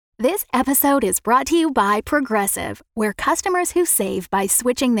This episode is brought to you by Progressive, where customers who save by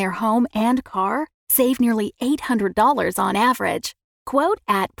switching their home and car save nearly $800 on average. Quote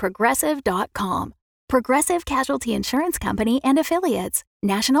at Progressive.com. Progressive Casualty Insurance Company and Affiliates.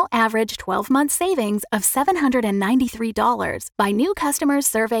 National average 12-month savings of $793 by new customers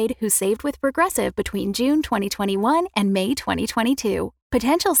surveyed who saved with Progressive between June 2021 and May 2022.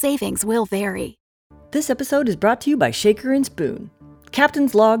 Potential savings will vary. This episode is brought to you by Shaker and Spoon.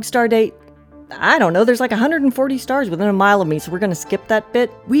 Captain's log, stardate, I don't know, there's like 140 stars within a mile of me, so we're going to skip that bit.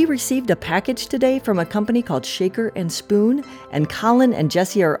 We received a package today from a company called Shaker and Spoon, and Colin and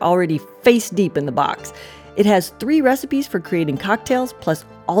Jesse are already face deep in the box. It has 3 recipes for creating cocktails, plus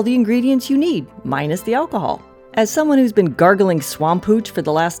all the ingredients you need, minus the alcohol. As someone who's been gargling swamp hooch for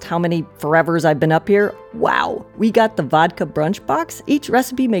the last how many forevers I've been up here, wow, we got the vodka brunch box. Each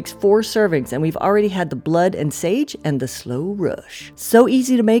recipe makes 4 servings, and we've already had the blood and sage and the slow rush. So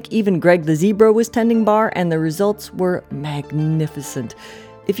easy to make, even Greg the Zebra was tending bar, and the results were magnificent.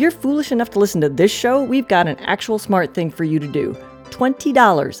 If you're foolish enough to listen to this show, we've got an actual smart thing for you to do.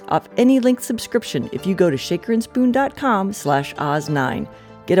 $20 off any link subscription if you go to shakerandspoon.com/Oz9.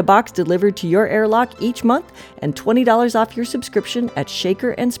 Get a box delivered to your airlock each month and $20 off your subscription at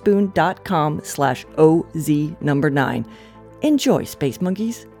shakerandspoon.com/OZ9. Enjoy, Space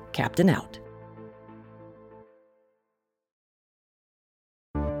Monkeys. Captain out.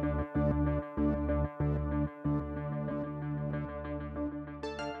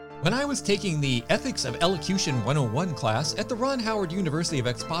 When I was taking the Ethics of Elocution 101 class at the Ron Howard University of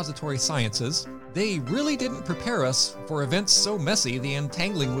Expository Sciences, they really didn't prepare us for events so messy the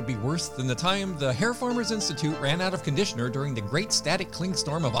entangling would be worse than the time the Hair Farmers Institute ran out of conditioner during the Great Static Cling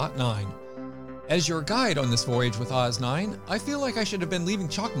Storm of Ot9. As your guide on this voyage with Oz9, I feel like I should have been leaving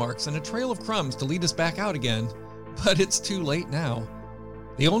chalk marks and a trail of crumbs to lead us back out again, but it's too late now.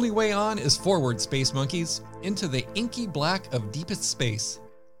 The only way on is forward, Space Monkeys, into the inky black of deepest space.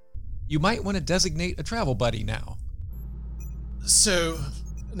 You might want to designate a travel buddy now. So,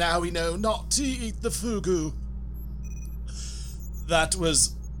 now we know not to eat the fugu. That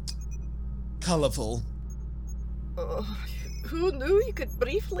was colourful. Who knew you could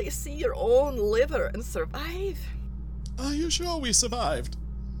briefly see your own liver and survive? Are you sure we survived?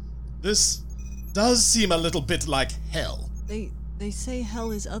 This does seem a little bit like hell. They say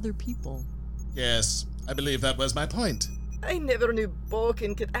hell is other people. Yes, I believe that was my point. I never knew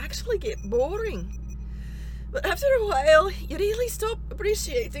Balkan could actually get boring. But after a while, you really stop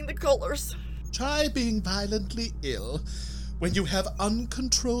appreciating the colors. Try being violently ill when you have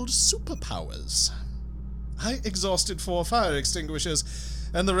uncontrolled superpowers. I exhausted 4 fire extinguishers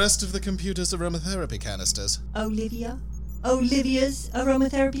and the rest of the computer's aromatherapy canisters. Olivia's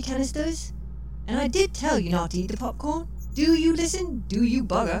aromatherapy canisters? And I did tell you not to eat the popcorn. Do you listen? Do you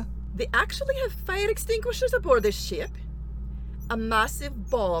bugger? They actually have fire extinguishers aboard this ship. A massive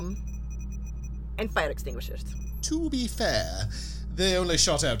bomb and fire extinguishers. To be fair, they only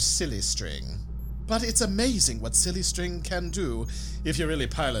shot out silly string. But it's amazing what silly string can do if you really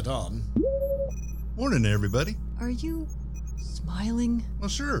pile it on. Morning, everybody. Are you smiling? Well,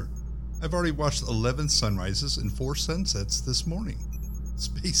 sure. I've already watched 11 sunrises and 4 sunsets this morning.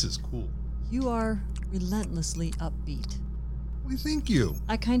 Space is cool. You are relentlessly upbeat. Why, thank you.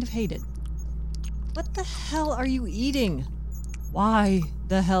 I kind of hate it. What the hell are you eating? Why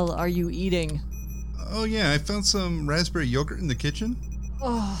the hell are you eating? Oh, yeah, I found some raspberry yogurt in the kitchen.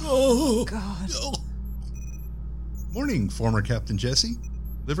 Oh, God. Oh. Morning, former Captain Jesse.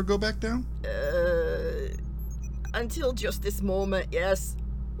 Liver go back down? Until just this moment, yes.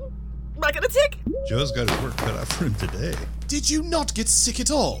 Back on a tick. Joe's got his work cut out for him today. Did you not get sick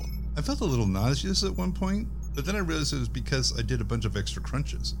at all? I felt a little nauseous at one point, but then I realized it was because I did a bunch of extra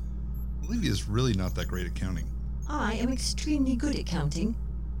crunches. Olivia's really not that great at counting. I am extremely good at counting,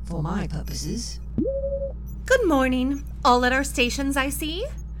 for my purposes. Good morning. All at our stations, I see.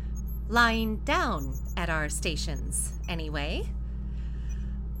 Lying down at our stations, anyway.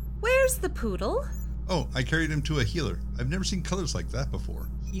 Where's the poodle? Oh, I carried him to a healer. I've never seen colors like that before.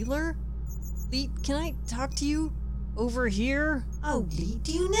 Healer? Lee, can I talk to you? Over here? Oh, Lee,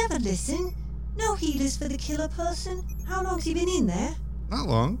 do you never listen? No healers for the killer person? How long's he been in there? Not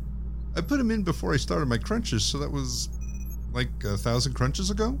long. I put him in before I started my crunches, so that was like 1,000 crunches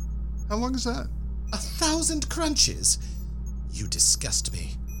ago? How long is that? 1,000 crunches? You disgust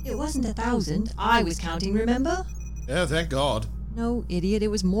me. It wasn't 1,000. I was counting, remember? Oh, thank God. No, idiot, it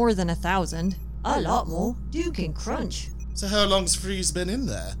was more than 1,000. A lot more. Duke can crunch. So how long's Freeze been in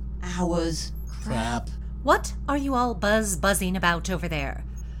there? Hours. Crap. What are you all buzzing about over there?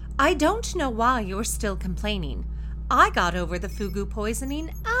 I don't know why you're still complaining. I got over the fugu poisoning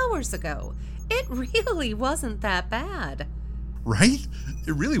hours ago. It really wasn't that bad. Right?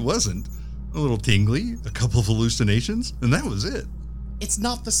 It really wasn't. A little tingly, a couple of hallucinations, and that was it. It's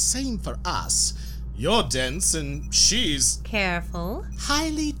not the same for us. You're dense and she's Careful.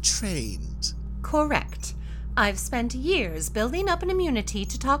 highly trained. Correct. I've spent years building up an immunity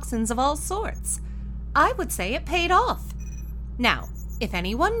to toxins of all sorts. I would say it paid off. Now, if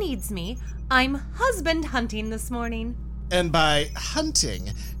anyone needs me, I'm husband hunting this morning. And by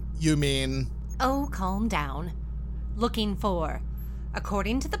hunting, you mean... Oh, calm down. Looking for.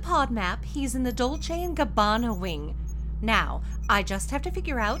 According to the pod map, he's in the Dolce & Gabbana wing. Now, I just have to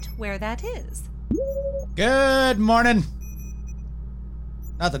figure out where that is. Good morning.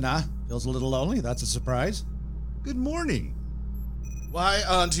 Nothing, huh? Feels a little lonely. That's a surprise. Good morning. Why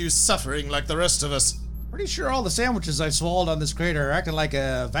aren't you suffering like the rest of us? Pretty sure all the sandwiches I swallowed on this crater are acting like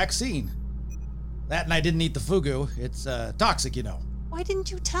a vaccine. That and I didn't eat the fugu. It's toxic, you know. Why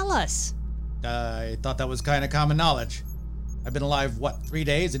didn't you tell us? I thought that was kind of common knowledge. I've been alive, 3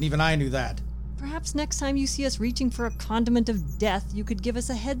 days, and even I knew that. Perhaps next time you see us reaching for a condiment of death, you could give us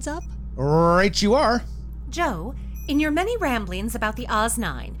a heads up? Right you are. Joe, in your many ramblings about the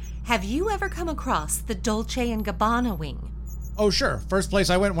Oz-9, have you ever come across the Dolce & Gabbana wing? Oh, sure. First place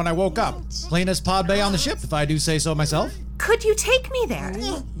I went when I woke up. Cleanest pod bay on the ship, if I do say so myself. Could you take me there?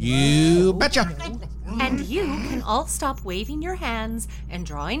 You betcha. And you can all stop waving your hands and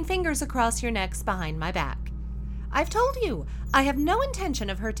drawing fingers across your necks behind my back. I've told you, I have no intention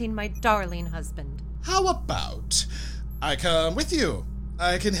of hurting my darling husband. How about I come with you?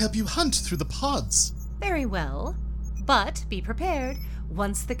 I can help you hunt through the pods. Very well. But be prepared.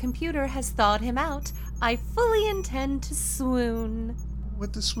 Once the computer has thawed him out, I fully intend to swoon.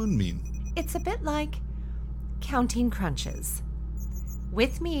 What does swoon mean? It's a bit like counting crunches.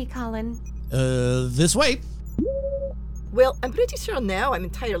 With me, Colin. This way. Well, I'm pretty sure now I'm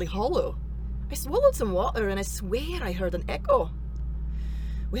entirely hollow. I swallowed some water and I swear I heard an echo.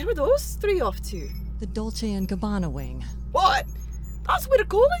 Where were those three off to? The Dolce & Gabbana wing. What? That's where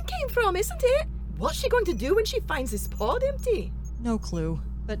Colin came from, isn't it? What's she going to do when she finds this pod empty? No clue,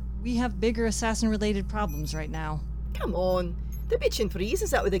 but we have bigger assassin-related problems right now. Come on, the bitchin' freeze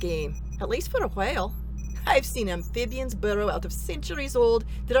is out of the game, at least for a while. I've seen amphibians burrow out of centuries-old,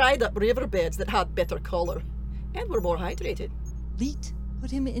 dried-up riverbeds that had better colour, and were more hydrated. Leet, put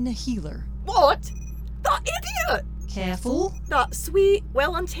him in a healer. What? That idiot! Careful. That sweet,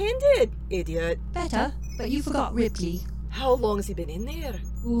 well-intended idiot. Better, but you forgot Ripley. How long has he been in there?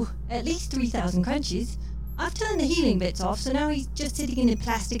 Ooh, at least 3,000 crunches. I've turned the healing bits off, so now he's just sitting in a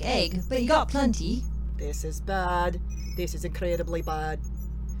plastic egg, but he got plenty. This is bad. This is incredibly bad.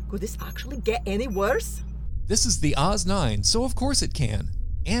 Could this actually get any worse? This is the Oz-9, so of course it can.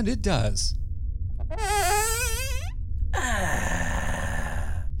 And it does.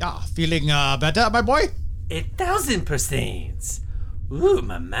 Yeah, feeling better, my boy? 1,000%. Ooh,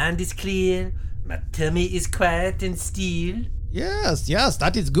 my mind is clear. My tummy is quiet and still. Yes,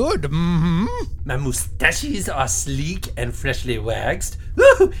 that is good. Mm-hmm. My mustaches are sleek and freshly waxed.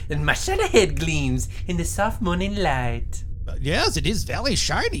 Ooh, and my shadow head gleams in the soft morning light. Yes, it is very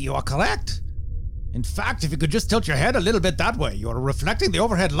shiny, you are correct. In fact, if you could just tilt your head a little bit that way, you are reflecting the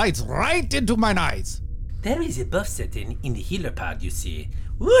overhead lights right into mine eyes. There is a buff setting in the healer pod, you see.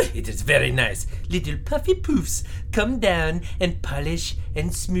 Ooh, it is very nice. Little puffy poofs come down and polish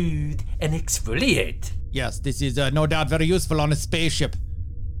and smooth and exfoliate. Yes, this is no doubt very useful on a spaceship.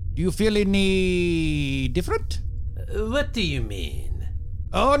 Do you feel any different? What do you mean?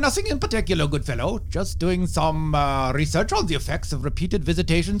 Oh, nothing in particular, good fellow. Just doing some research on the effects of repeated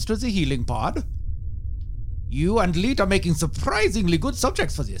visitations to the healing pod. You and Leet are making surprisingly good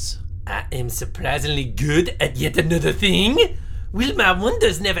subjects for this. I am surprisingly good at yet another thing. Will my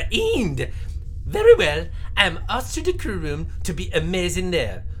wonders never end? Very well, I am asked to the crew room to be amazing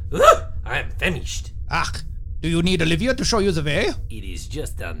there. Ooh, I am famished. Ach, do you need Olivia to show you the way? It is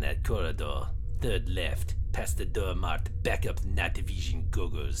just down that corridor. Third left, past the door marked backup night vision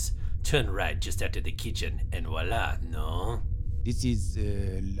goggles. Turn right just after the kitchen, and voila, no? This is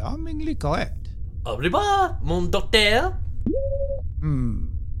alarmingly correct. Au revoir, mon docteur.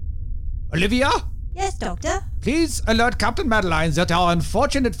 Olivia? Yes, Doctor? Please alert Captain Madeline that our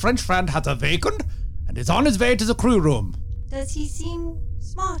unfortunate French friend has awakened and is on his way to the crew room. Does he seem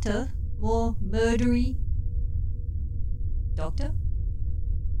smarter? More murdery? Doctor?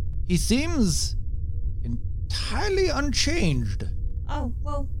 He seems entirely unchanged. Oh,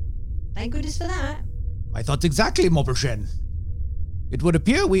 well, thank goodness for that. My thoughts exactly, Mauperchen. It would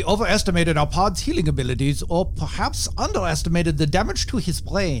appear we overestimated our pod's healing abilities, or perhaps underestimated the damage to his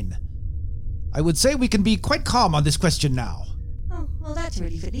brain. I would say we can be quite calm on this question now. Oh, well, that's a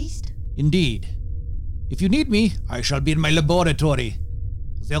relief at least. Indeed. If you need me, I shall be in my laboratory.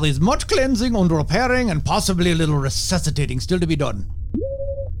 There is much cleansing and repairing and possibly a little resuscitating still to be done.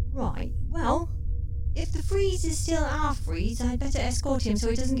 Right, well, if the freeze is still our freeze, I'd better escort him so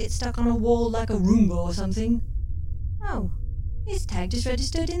he doesn't get stuck on a wall like a Roomba or something. Oh, his tag just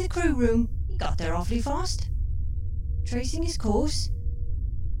registered in the crew room. He got there awfully fast. Tracing his course.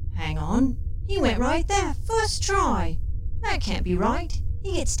 Hang on, he went right there, first try. That can't be right.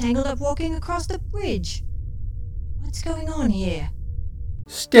 He gets tangled up walking across the bridge. What's going on here?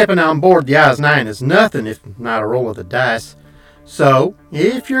 Stepping on board the Oz-9 is nothing if not a roll of the dice. So,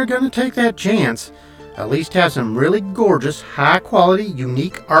 if you're going to take that chance, at least have some really gorgeous, high-quality,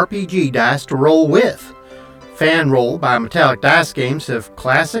 unique RPG dice to roll with. Fan Roll by Metallic Dice Games have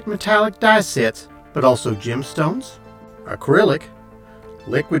classic metallic dice sets, but also gemstones, acrylic,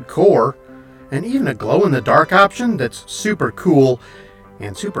 liquid core, and even a glow-in-the-dark option that's super cool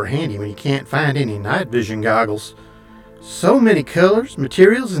and super handy when you can't find any night vision goggles. So many colors,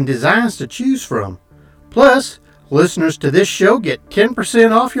 materials, and designs to choose from. Plus, listeners to this show get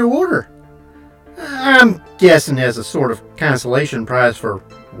 10% off your order. I'm guessing as a sort of consolation prize for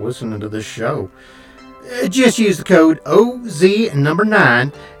listening to this show. Just use the code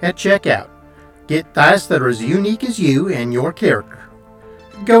OZ9 at checkout. Get dice that are as unique as you and your character.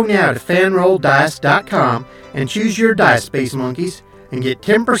 Go now to fanrolldice.com and choose your dice, Space Monkeys, and get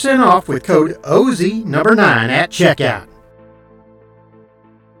 10% off with code OZ9 at checkout.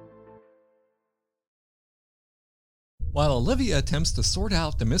 While Olivia attempts to sort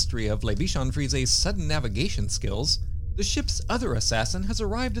out the mystery of Le Bichon Frise's sudden navigation skills, the ship's other assassin has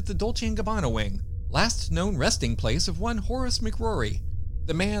arrived at the Dolce & Gabbana wing, last known resting place of one Horace McRory,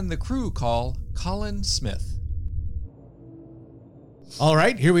 the man the crew call Colin Smith. All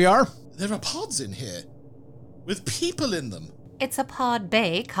right, here we are. There are pods in here, with people in them. It's a pod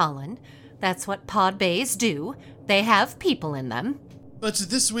bay, Colin. That's what pod bays do. They have people in them. But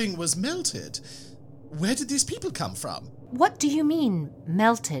this wing was melted. Where did these people come from? What do you mean,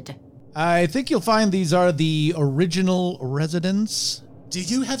 melted? I think you'll find these are the original residents. Do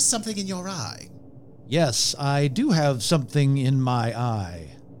you have something in your eye? Yes, I do have something in my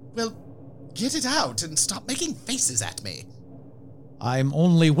eye. Well, get it out and stop making faces at me. I'm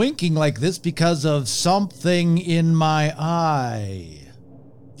only winking like this because of something in my eye.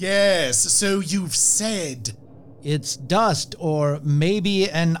 Yes, so you've said. It's dust or maybe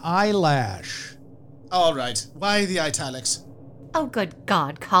an eyelash. All right, why the italics? Oh, good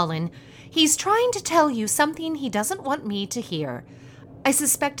God, Colin. He's trying to tell you something he doesn't want me to hear. I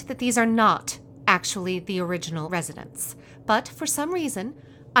suspect that these are not actually the original residents, but for some reason,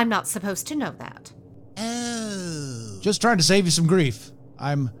 I'm not supposed to know that. Oh. Just trying to save you some grief.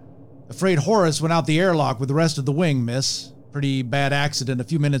 I'm afraid Horace went out the airlock with the rest of the wing, miss. Pretty bad accident a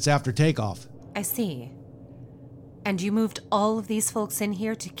few minutes after takeoff. I see. And you moved all of these folks in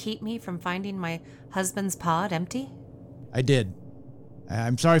here to keep me from finding my husband's pod empty? I did.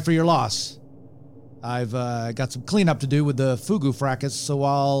 I'm sorry for your loss. I've got some cleanup to do with the Fugu fracas, so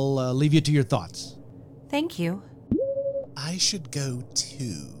I'll leave you to your thoughts. Thank you. I should go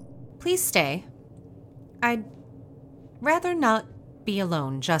too. Please stay. I'd rather not be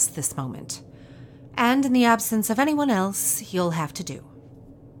alone just this moment. And in the absence of anyone else, you'll have to do.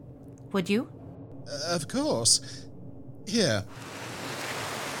 Would you? Of course. Here.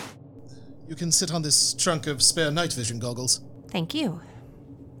 You can sit on this trunk of spare night vision goggles. Thank you.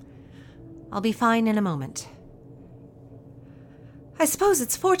 I'll be fine in a moment. I suppose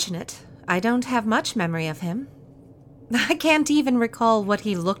it's fortunate. I don't have much memory of him. I can't even recall what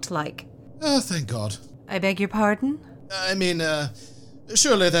he looked like. Oh, thank God. I beg your pardon? I mean,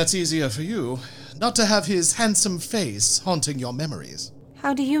 surely that's easier for you. Not to have his handsome face haunting your memories.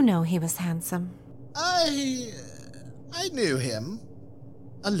 How do you know he was handsome? I knew him.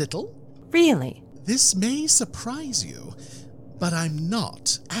 A little. Really? This may surprise you, but I'm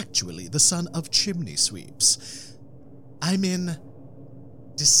not actually the son of chimney sweeps. I'm in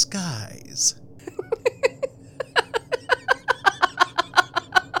disguise.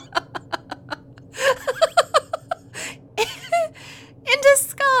 In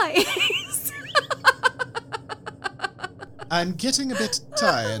disguise! I'm getting a bit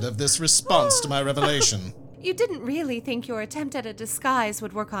tired of this response to my revelation. You didn't really think your attempt at a disguise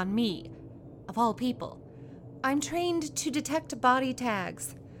would work on me, of all people. I'm trained to detect body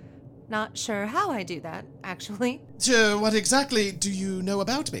tags. Not sure how I do that, actually. So, what exactly do you know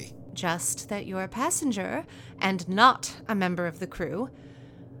about me? Just that you're a passenger and not a member of the crew.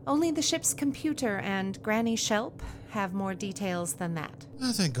 Only the ship's computer and Granny Shelp have more details than that.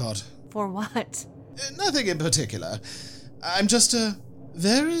 Oh, thank God. For what? Nothing in particular. I'm just a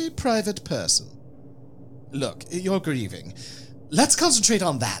very private person. Look, you're grieving. Let's concentrate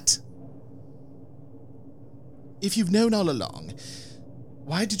on that. If you've known all along,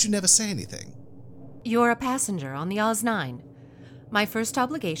 why did you never say anything? You're a passenger on the Oz-9. My first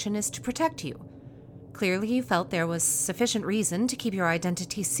obligation is to protect you. Clearly you felt there was sufficient reason to keep your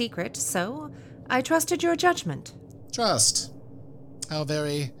identity secret, so I trusted your judgment. Trust. How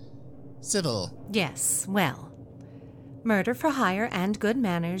very civil. Yes, well, murder for hire and good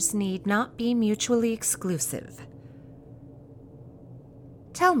manners need not be mutually exclusive.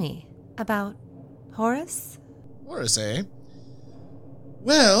 Tell me about Horace? Horace, eh?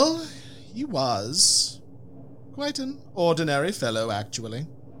 Well, he was quite an ordinary fellow, actually.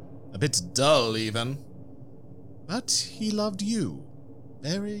 A bit dull, even. But he loved you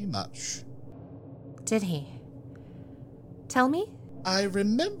very much. Did he? Tell me? I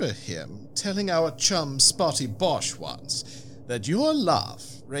remember him telling our chum Spotty Bosch once that your love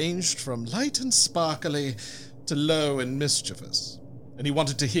ranged from light and sparkly to low and mischievous, and he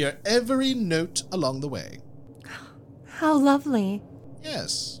wanted to hear every note along the way. How lovely.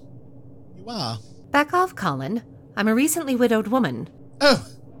 Yes, you are. Back off, Colin. I'm a recently widowed woman. Oh,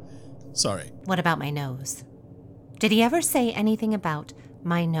 sorry. What about my nose? Did he ever say anything about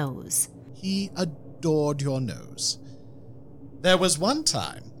my nose? He adored your nose. There was one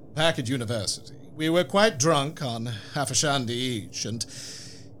time, back at university, we were quite drunk on half a shandy each, and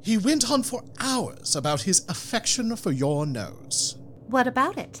he went on for hours about his affection for your nose. What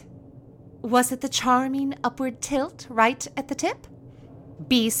about it? Was it the charming upward tilt right at the tip?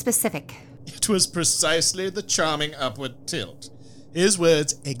 Be specific. It was precisely the charming upward tilt. His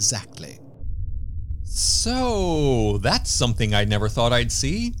words exactly. So, that's something I never thought I'd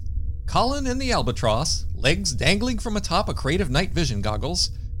see. Colin and the albatross, legs dangling from atop a crate of night vision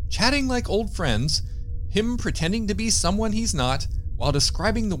goggles, chatting like old friends, him pretending to be someone he's not, while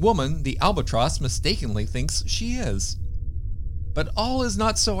describing the woman the albatross mistakenly thinks she is. But all is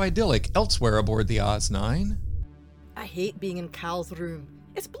not so idyllic elsewhere aboard the Oz-9. I hate being in Cal's room.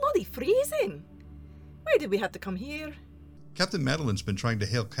 It's bloody freezing. Why did we have to come here? Captain Madeline's been trying to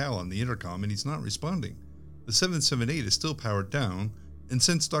hail Cal on the intercom and he's not responding. The 778 is still powered down, and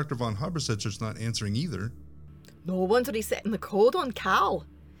since Dr. von Habersetzer's not answering either... No one's resetting the code on Cal.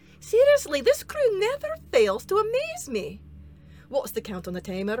 Seriously, this crew never fails to amaze me. What's the count on the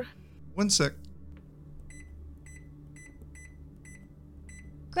timer? 1 sec.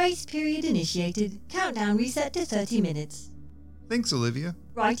 Grace period initiated. Countdown reset to 30 minutes. Thanks, Olivia.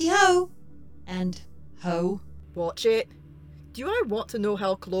 Righty-ho. And ho. Watch it. Do I want to know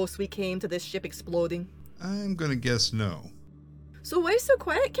how close we came to this ship exploding? I'm gonna guess no. So why so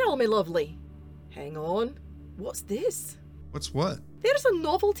quiet, Cal, my lovely? Hang on. What's this? What's what? There's a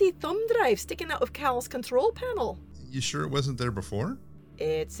novelty thumb drive sticking out of Cal's control panel. You sure it wasn't there before?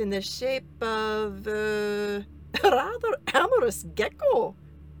 It's in the shape of a rather amorous gecko.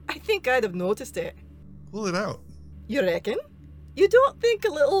 I think I'd have noticed it. Pull it out. You reckon? You don't think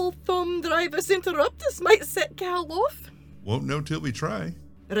a little thumb drivus interruptus might set Cal off? Won't know till we try.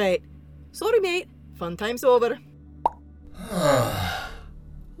 Right. Sorry, mate. Fun time's over.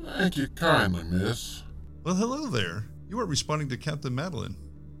 Thank you kindly, miss. Well, hello there. You weren't responding to Captain Madeline.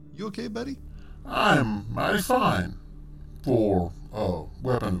 You okay, buddy? I'm mighty fine for a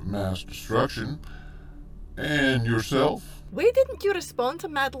weapon of mass destruction. And yourself? Why didn't you respond to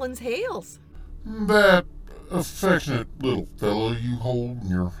Madeline's hails? That affectionate little fellow you hold in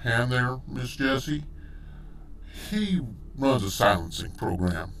your hand there, Miss Jessie, he runs a silencing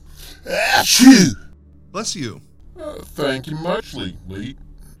program. Achoo! Bless you. Thank you muchly, Lee.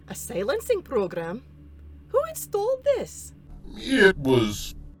 A silencing program? Who installed this? It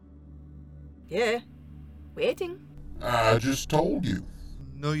was... Yeah. Waiting. I just told you.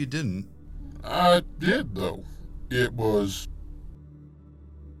 No, you didn't. I did, though. It was...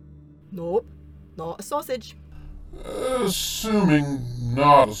 Nope. Not a sausage. Assuming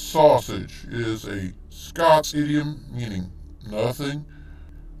not a sausage is a Scots idiom meaning nothing,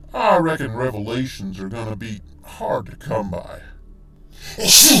 I reckon revelations are gonna be hard to come by.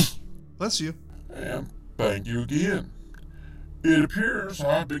 Bless you. And thank you again. It appears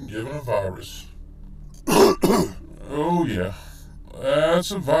I've been given a virus. Oh yeah,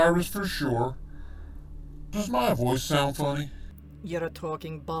 that's a virus for sure. Does my voice sound funny? You're a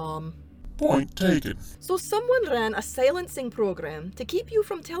talking bomb. Point taken. So someone ran a silencing program to keep you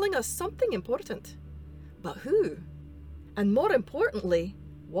from telling us something important. But who? And more importantly,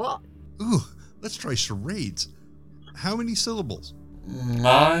 what? Ooh, let's try charades. How many syllables?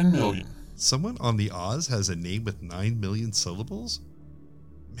 9 million. Someone on the Oz has a name with 9 million syllables?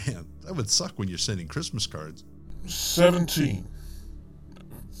 Man, that would suck when you're sending Christmas cards. 17.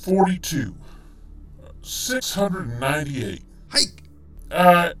 42. 698. Hike!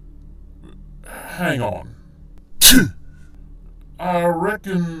 Hang on. I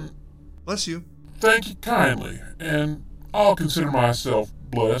reckon... Bless you. Thank you kindly, and I'll consider myself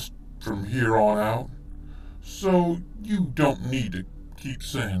blessed from here on out. So you don't need to keep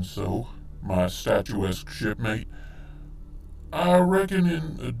saying so, my statuesque shipmate. I reckon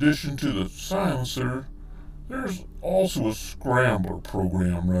in addition to the silencer, there's also a scrambler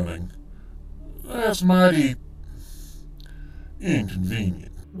program running. That's mighty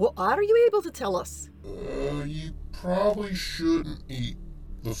inconvenient. What are you able to tell us? You probably shouldn't eat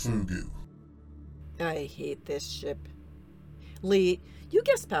the fugu. I hate this ship. Lee, you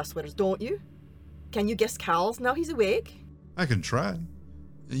guess passwords, don't you? Can you guess Cal's now he's awake? I can try.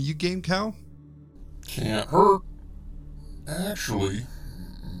 You game, Cal? Can't hurt. Actually,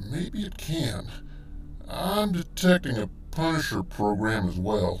 maybe it can. I'm detecting a Punisher program as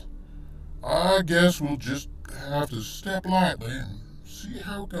well. I guess we'll just have to step lightly and see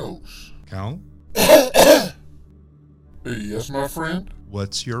how it goes. Cal? Yes, my friend?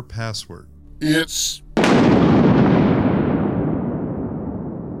 What's your password? It's...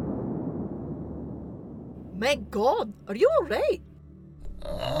 My God, are you alright?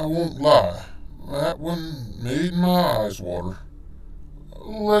 I won't lie. That one made my eyes water.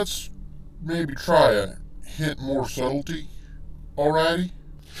 Let's maybe try a hint more subtlety. Alrighty?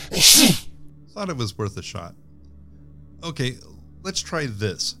 Thought it was worth a shot. Okay, let's try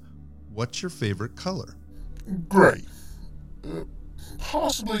this. What's your favorite color? Gray.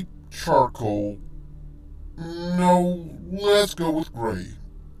 Possibly charcoal. No, let's go with gray.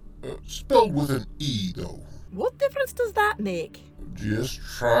 Spelled with an E, though. What difference does that make? Just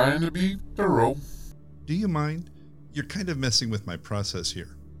trying to be thorough. Do you mind? You're kind of messing with my process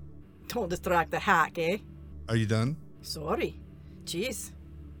here. Don't distract the hack, eh? Are you done? Sorry. Jeez.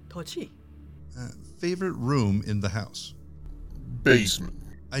 Touchy. Favorite room in the house? Basement.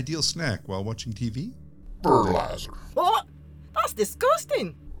 Ideal snack while watching TV? Fertilizer. What? That's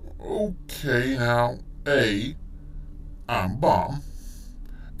disgusting. Okay, now, A, I'm bomb.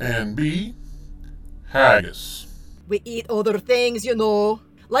 And B, haggis. We eat other things, you know.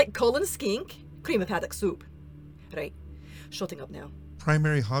 Like Cullen skink, cream with haddock soup. Right. Shutting up now.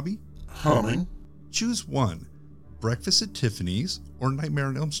 Primary hobby? Humming. Choose one. Breakfast at Tiffany's or Nightmare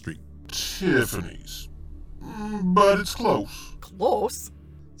on Elm Street? Tiffany's. But it's close. Close?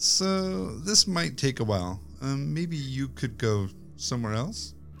 So, this might take a while. Maybe you could go somewhere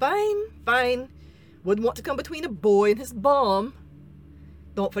else? Fine. Wouldn't want to come between a boy and his bomb.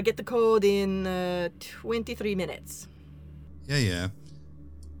 Don't forget the code in 23 minutes. Yeah.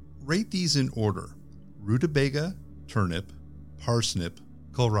 Rate these in order. Rutabaga, turnip, parsnip,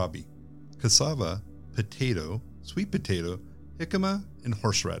 kohlrabi, cassava, potato, sweet potato, jicama, and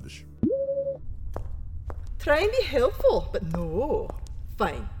horseradish. Try and be helpful, but no.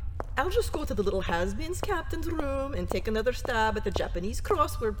 Fine. I'll just go to the little has-beens captain's room and take another stab at the Japanese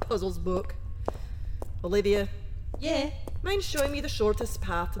crossword puzzles book. Olivia? Yeah? Mind showing me the shortest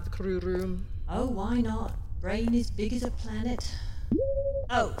path to the crew room? Oh, why not? Brain as big as a planet.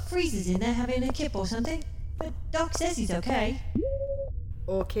 Oh, Freeze's in there having a kip or something. But Doc says he's okay.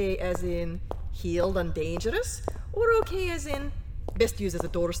 Okay as in healed and dangerous? Or okay as in best used as a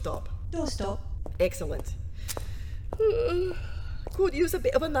doorstop? Doorstop. Excellent. Could use a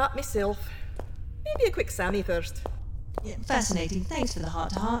bit of a nap myself. Maybe a quick Sammy first. Yeah, fascinating. Thanks for the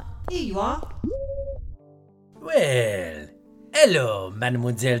heart-to-heart. Here you are. Well, hello,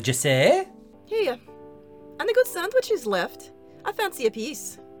 Mademoiselle Jessie. Here. And the good sandwiches left. I fancy a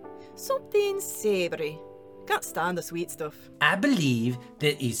piece. Something savoury. Can't stand the sweet stuff. I believe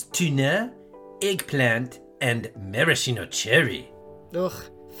there is tuna, eggplant, and maraschino cherry. Ugh,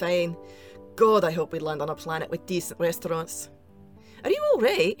 fine. God, I hope we land on a planet with decent restaurants. Are you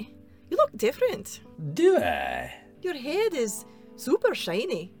alright? You look different. Do I? Your head is super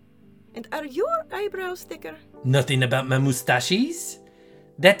shiny. And are your eyebrows thicker? Nothing about my moustaches?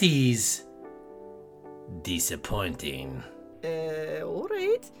 That is... disappointing.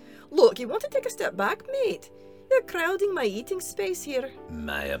 Alright. Look, you want to take a step back, mate? You're crowding my eating space here.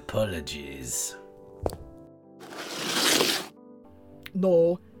 My apologies.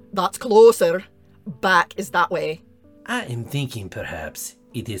 No, that's closer. Back is that way. I am thinking perhaps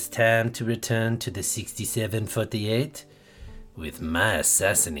it is time to return to the 6748. With my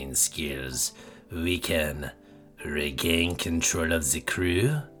assassinating skills, we can regain control of the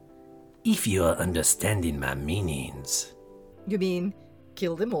crew. If you are understanding my meanings. You mean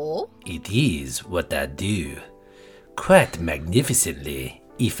kill them all? It is what I do. Quite magnificently,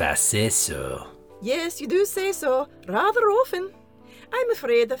 If I say so. Yes, you do say so, rather often. I'm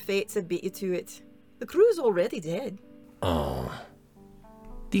afraid the fates have beat you to it. The crew's already dead. Oh,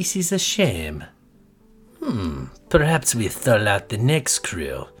 this is a shame. Perhaps we thaw out the next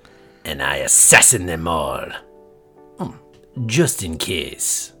crew, and I assassin them all. Just in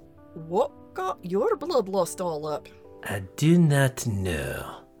case. What got your bloodlust all up? I do not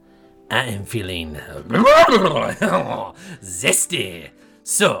know. I am feeling zesty.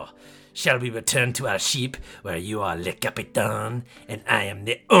 So, shall we return to our ship where you are Le Capitan and I am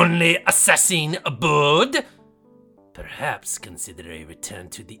the only assassin aboard? Perhaps consider a return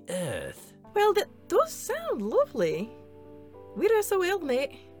to the Earth. Well, that does sound lovely. We're SOL,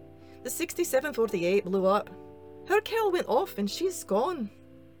 mate. The 6748 blew up. Her cal went off and she's gone.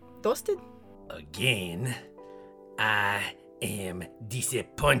 Dusted. Again, I am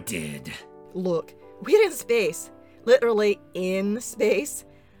disappointed. Look, we're in space. Literally in space.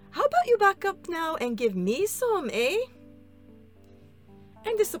 How about you back up now and give me some, eh?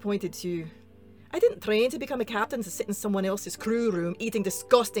 I'm disappointed too. I didn't train to become a captain to sit in someone else's crew room eating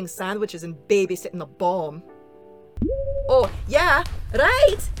disgusting sandwiches and babysitting a bomb. Oh, yeah,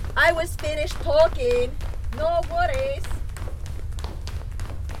 right! I was finished talking. No worries.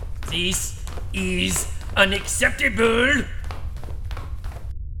 This is unacceptable.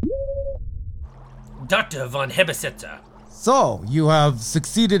 Dr. von Hebesetzer. So, you have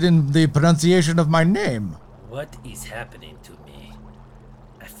succeeded in the pronunciation of my name. What is happening to me?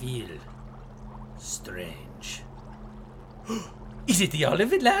 I feel strange. Is it the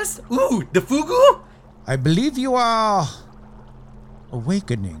olive at last? Ooh, the fugu? I believe you are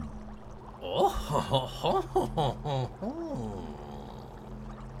awakening.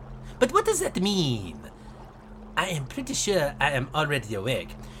 But what does that mean? I am pretty sure I am already awake.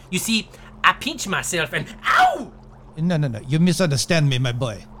 You see, I pinch myself and ow! No. You misunderstand me, my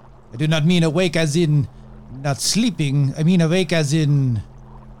boy. I do not mean awake as in not sleeping. I mean awake as in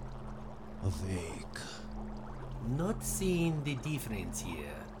awake. Not seeing the difference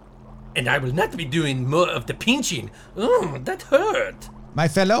here. And I will not be doing more of the pinching. Oh, that hurt. My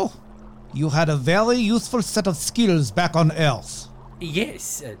fellow, you had a very useful set of skills back on Earth.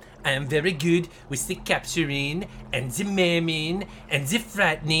 Yes, I am very good with the capturing, and the maiming, and the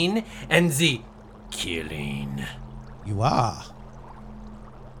frightening, and the killing. You are.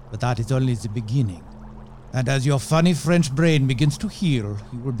 But that is only the beginning. And as your funny French brain begins to heal,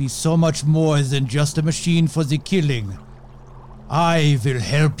 you will be so much more than just a machine for the killing. I will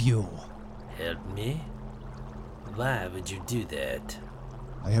help you. Help me? Why would you do that?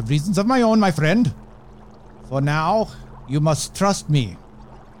 I have reasons of my own, my friend. For now, you must trust me.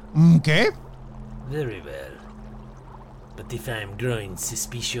 Okay? Very well. But if I am growing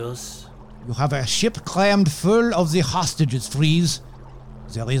suspicious? You have a ship crammed full of the hostages, Freeze.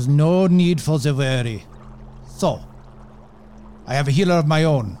 There is no need for the worry. So, I have a healer of my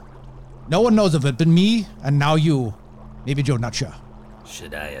own. No one knows of it but me, and now you. Maybe Joe, not sure.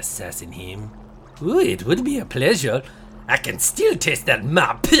 Should I assassin him? Ooh, it would be a pleasure. I can still taste that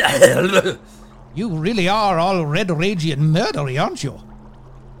mop. You really are all red, ragey, and murdery, aren't you?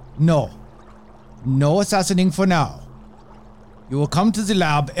 No. No assassinating for now. You will come to the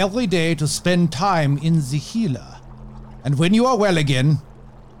lab every day to spend time in the healer. And when you are well again,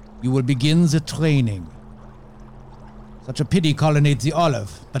 you will begin the training. Such a pity colonnade the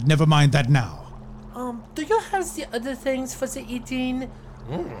olive, but never mind that now. Do you have the other things for the eating?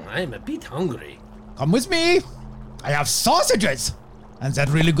 I am a bit hungry. Come with me. I have sausages! And that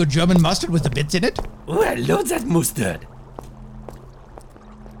really good German mustard with the bits in it. Oh, I love that mustard.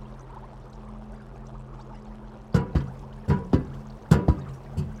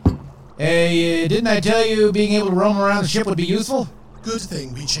 Hey, didn't I tell you being able to roam around the ship would be useful? Good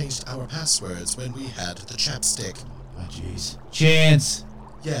thing we changed our passwords when we had the chapstick. Oh, jeez. Chance.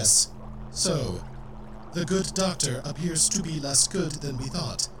 Yes. So, the good doctor appears to be less good than we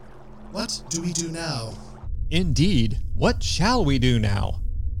thought. What do we do now? Indeed, what shall we do now?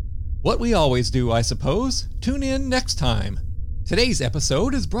 What we always do, I suppose. Tune in next time. Today's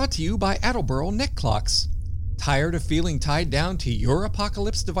episode is brought to you by Attleboro Neck Clocks. Tired of feeling tied down to your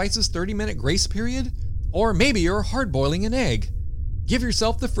Apocalypse device's 30-minute grace period? Or maybe you're hard-boiling an egg. Give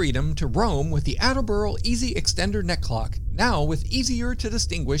yourself the freedom to roam with the Attleboro Easy Extender Neck Clock, now with easier to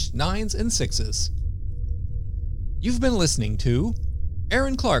distinguish 9s and 6s. You've been listening to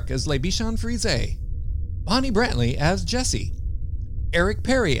Aaron Clark as Le Bichon Frise, Bonnie Brantley as Jessie, Eric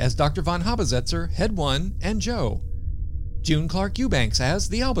Perry as Dr. Von Habesetzer, Head 1, and Joe, June Clark Eubanks as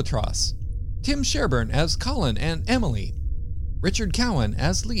the Albatross, Tim Sherburne as Colin and Emily, Richard Cowan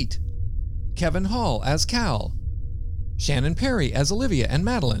as Leet, Kevin Hall as Cal, Shannon Perry as Olivia and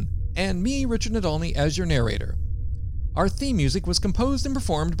Madeline, and me, Richard Nadolny, as your narrator. Our theme music was composed and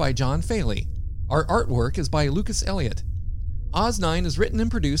performed by John Faley. Our artwork is by Lucas Elliott. Oz 9 is written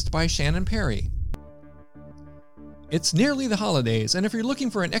and produced by Shannon Perry. It's nearly the holidays, and if you're looking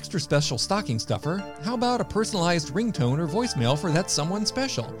for an extra special stocking stuffer, how about a personalized ringtone or voicemail for that someone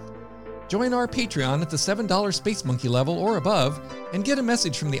special? Join our Patreon at the $7 Space Monkey level or above, and get a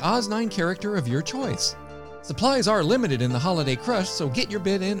message from the Oz 9 character of your choice. Supplies are limited in the holiday crush, so get your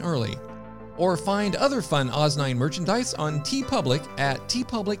bid in early. Or find other fun Oz 9 merchandise on TeePublic at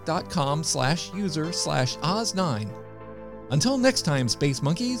teepublic.com/user/Oz9. Until next time, Space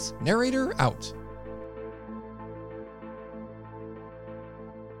Monkeys, narrator out.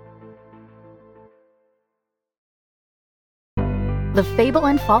 The Fable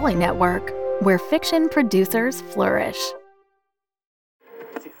and Folly Network, where fiction producers flourish.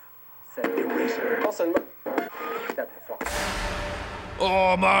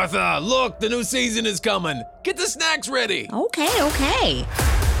 Oh, Martha, look, the new season is coming. Get the snacks ready. Okay.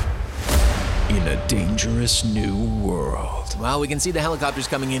 In a dangerous new world. Well, we can see the helicopters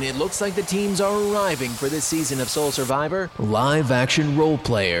coming in. It looks like the teams are arriving for this season of Soul Survivor. Live-action role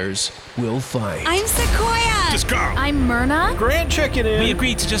players will fight. I'm Sequoia. Just Carl. I'm Myrna. Grant checking in. We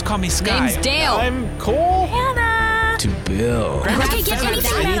agreed to just call me Sky. Name's Dale. I'm Cole. Hannah. To build. Grab the feathers.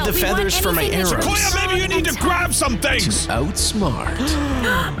 feathers. I need the feathers for my arrows. Sequoia, maybe you need to grab some things. To outsmart.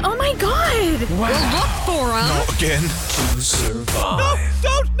 Oh my god. Wow. We'll look for him. Not again. To survive.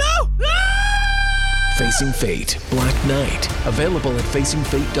 No! Facing Fate, Black Knight. Available at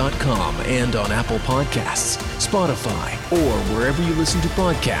facingfate.com and on Apple Podcasts, Spotify, or wherever you listen to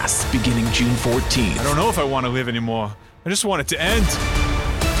podcasts beginning June 14th. I don't know if I want to live anymore. I just want it to end.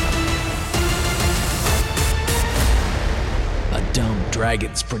 A Dumb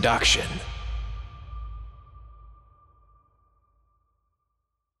Dragons production.